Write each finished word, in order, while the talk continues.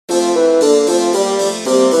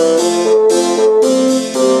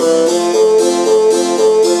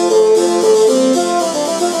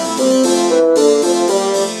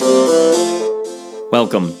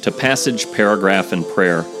to Passage, Paragraph, and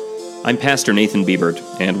Prayer. I'm Pastor Nathan Biebert,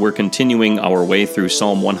 and we're continuing our way through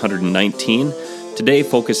Psalm 119, today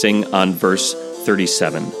focusing on verse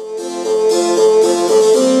 37.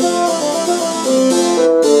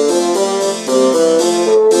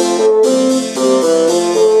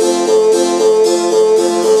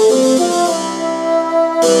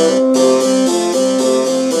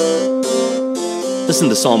 Listen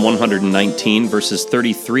to Psalm 119, verses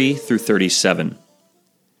 33 through 37.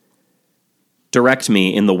 Direct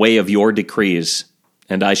me in the way of your decrees,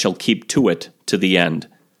 and I shall keep to it to the end.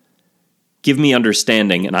 Give me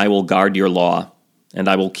understanding, and I will guard your law, and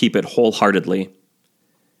I will keep it wholeheartedly.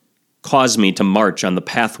 Cause me to march on the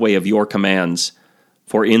pathway of your commands,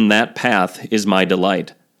 for in that path is my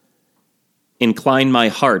delight. Incline my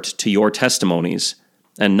heart to your testimonies,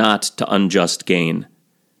 and not to unjust gain.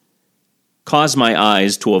 Cause my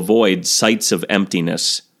eyes to avoid sights of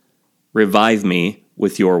emptiness. Revive me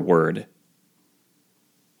with your word.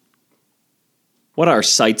 What are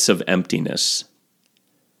sights of emptiness?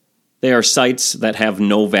 They are sights that have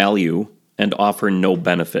no value and offer no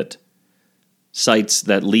benefit. Sights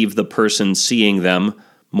that leave the person seeing them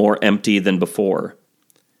more empty than before.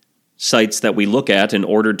 Sights that we look at in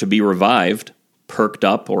order to be revived, perked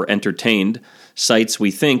up, or entertained. Sights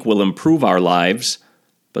we think will improve our lives,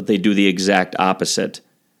 but they do the exact opposite.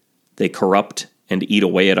 They corrupt and eat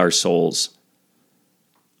away at our souls.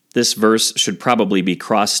 This verse should probably be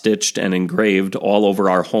cross-stitched and engraved all over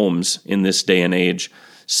our homes in this day and age.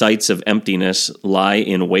 Sights of emptiness lie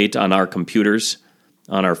in wait on our computers,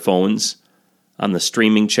 on our phones, on the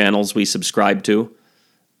streaming channels we subscribe to,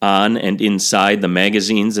 on and inside the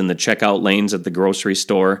magazines in the checkout lanes at the grocery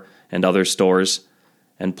store and other stores,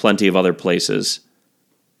 and plenty of other places.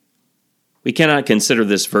 We cannot consider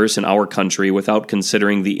this verse in our country without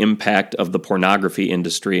considering the impact of the pornography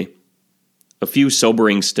industry. A few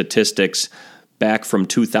sobering statistics back from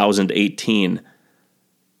 2018.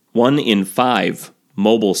 1 in 5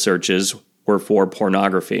 mobile searches were for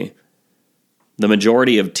pornography. The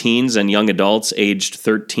majority of teens and young adults aged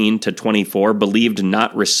 13 to 24 believed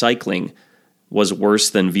not recycling was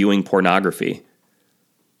worse than viewing pornography.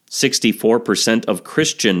 64% of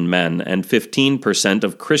Christian men and 15%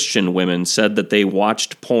 of Christian women said that they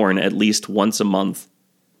watched porn at least once a month.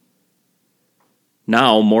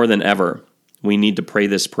 Now, more than ever, we need to pray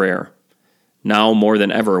this prayer. Now, more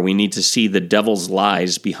than ever, we need to see the devil's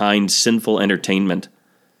lies behind sinful entertainment.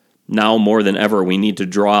 Now, more than ever, we need to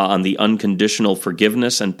draw on the unconditional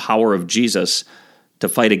forgiveness and power of Jesus to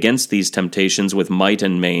fight against these temptations with might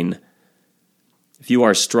and main. If you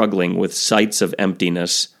are struggling with sights of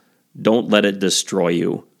emptiness, don't let it destroy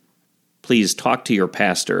you. Please talk to your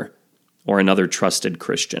pastor or another trusted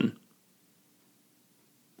Christian.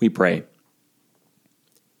 We pray.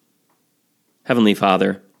 Heavenly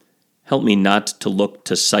Father, help me not to look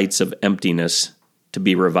to sights of emptiness to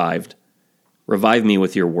be revived. Revive me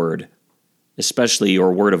with your word, especially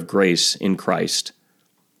your word of grace in Christ.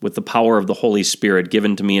 With the power of the Holy Spirit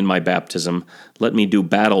given to me in my baptism, let me do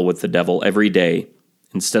battle with the devil every day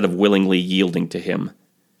instead of willingly yielding to him.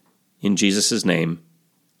 In Jesus' name,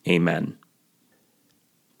 amen.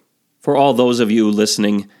 For all those of you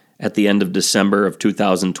listening at the end of December of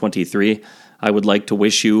 2023, I would like to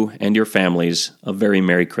wish you and your families a very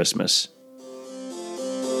Merry Christmas.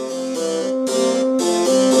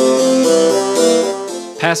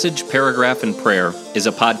 Passage, Paragraph, and Prayer is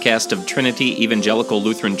a podcast of Trinity Evangelical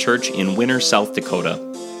Lutheran Church in Winner, South Dakota.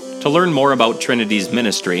 To learn more about Trinity's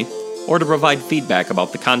ministry, or to provide feedback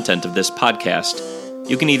about the content of this podcast,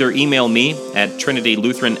 you can either email me at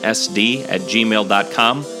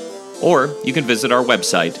trinitylutheransd@gmail.com, or you can visit our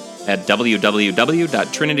website at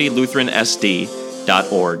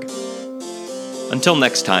www.trinitylutheransd.org. Until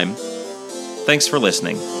next time, thanks for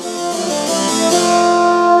listening.